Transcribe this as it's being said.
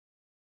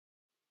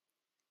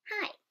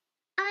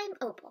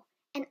Opal,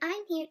 and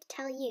I'm here to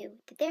tell you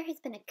that there has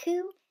been a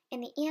coup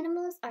and the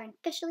animals are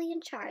officially in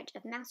charge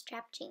of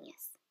Mousetrap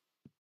Genius.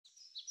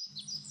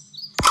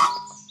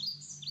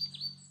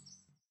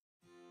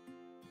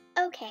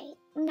 Okay,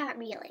 not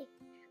really,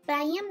 but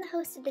I am the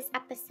host of this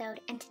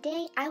episode, and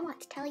today I want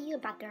to tell you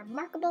about the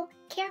remarkable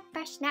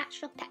Carefresh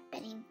Natural pet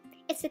bedding.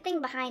 It's the thing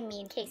behind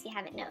me in case you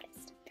haven't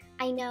noticed.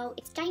 I know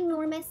it's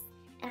ginormous,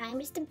 and I'm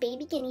just a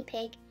baby guinea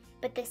pig,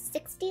 but this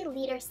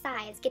 60-liter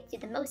size gets you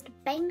the most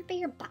bang for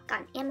your buck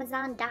on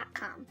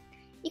Amazon.com.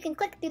 You can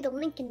click through the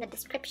link in the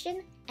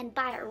description and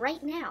buy it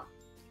right now.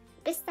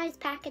 This size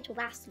package will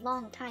last a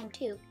long time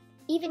too,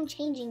 even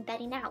changing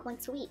bedding out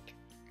once a week.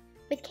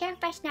 With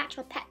Carefresh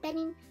Natural pet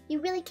bedding,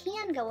 you really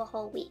can go a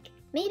whole week,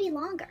 maybe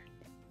longer.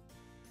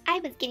 I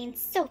was getting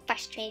so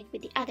frustrated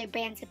with the other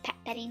brands of pet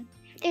bedding.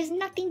 There's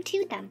nothing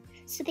to them,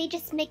 so they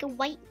just make a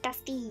white,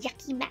 dusty,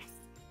 yucky mess.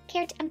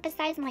 Care to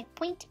emphasize my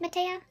point,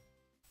 Matea?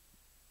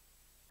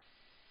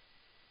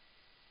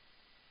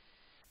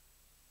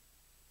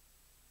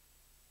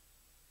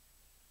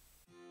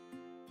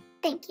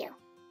 Thank you.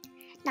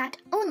 Not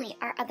only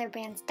are other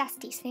brands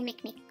dusty so they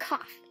make me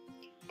cough,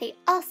 they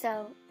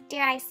also,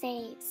 dare I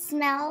say,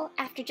 smell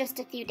after just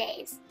a few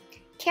days.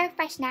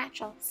 Carefresh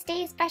Natural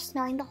stays fresh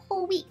smelling the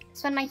whole week,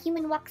 so when my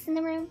human walks in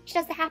the room, she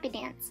does the happy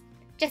dance.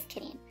 Just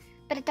kidding,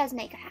 but it does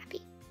make her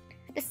happy.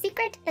 The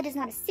secret that is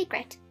not a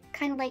secret,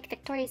 kind of like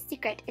Victoria's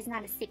Secret is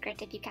not a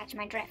secret if you catch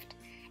my drift,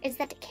 is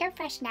that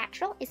Carefresh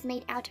Natural is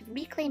made out of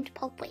reclaimed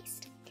pulp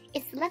waste.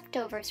 It's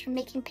leftovers from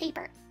making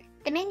paper.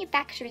 The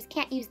manufacturers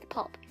can't use the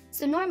pulp,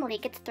 so normally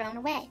it gets thrown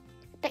away.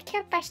 But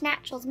Carefresh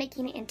Natural is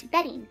making it into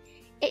bedding.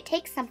 It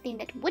takes something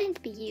that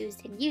wouldn't be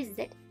used and uses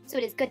it, so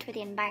it is good for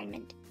the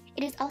environment.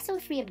 It is also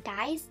free of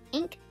dyes,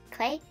 ink,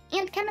 clay,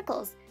 and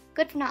chemicals.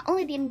 Good for not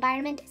only the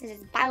environment as it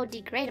is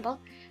biodegradable,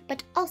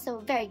 but also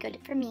very good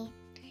for me.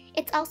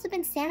 It's also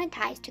been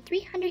sanitized to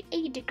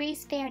 380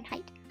 degrees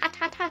Fahrenheit, hot,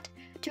 hot, hot,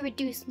 to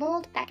reduce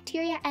mold,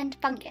 bacteria, and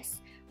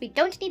fungus. We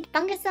don't need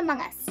fungus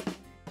among us.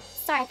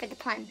 Sorry for the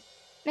pun.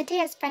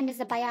 Matea's friend is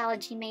a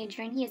biology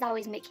major and he is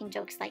always making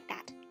jokes like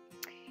that.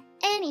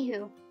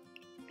 Anywho,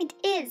 it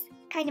is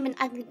kind of an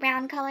ugly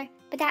brown color,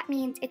 but that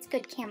means it's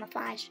good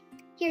camouflage.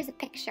 Here's a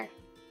picture.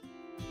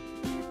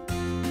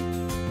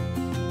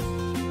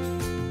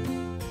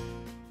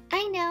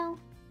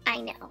 I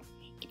know.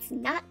 It's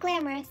not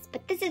glamorous,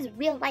 but this is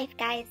real life,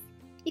 guys.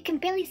 You can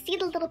barely see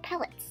the little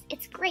pellets.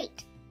 It's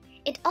great.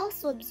 It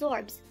also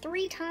absorbs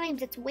 3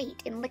 times its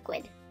weight in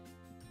liquid.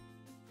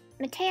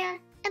 Matea,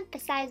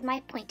 emphasize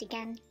my point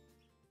again.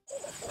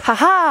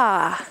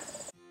 Ha-ha!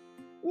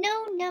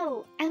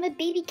 No, I'm a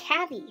baby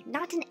cavy,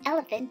 not an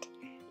elephant.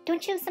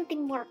 Don't you have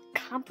something more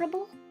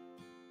comparable?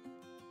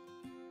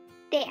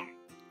 There,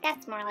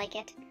 that's more like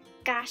it.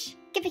 Gosh,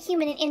 give a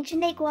human an inch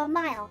and they go a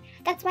mile.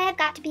 That's why I've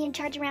got to be in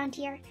charge around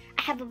here.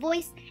 I have a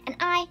voice and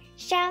I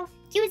shall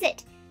use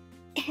it.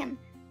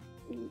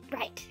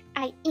 Right,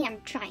 I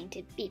am trying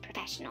to be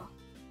professional.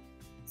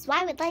 So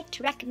I would like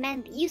to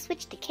recommend that you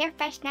switch to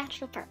Carefresh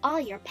Natural for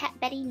all your pet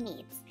bedding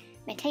needs.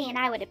 Matea and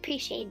I would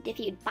appreciate it if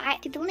you'd buy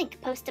it through the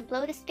link posted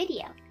below this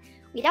video.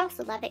 We'd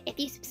also love it if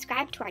you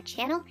subscribe to our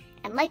channel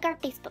and like our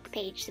Facebook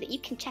page so that you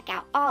can check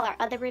out all our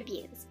other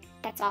reviews.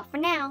 That's all for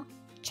now.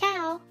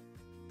 Ciao!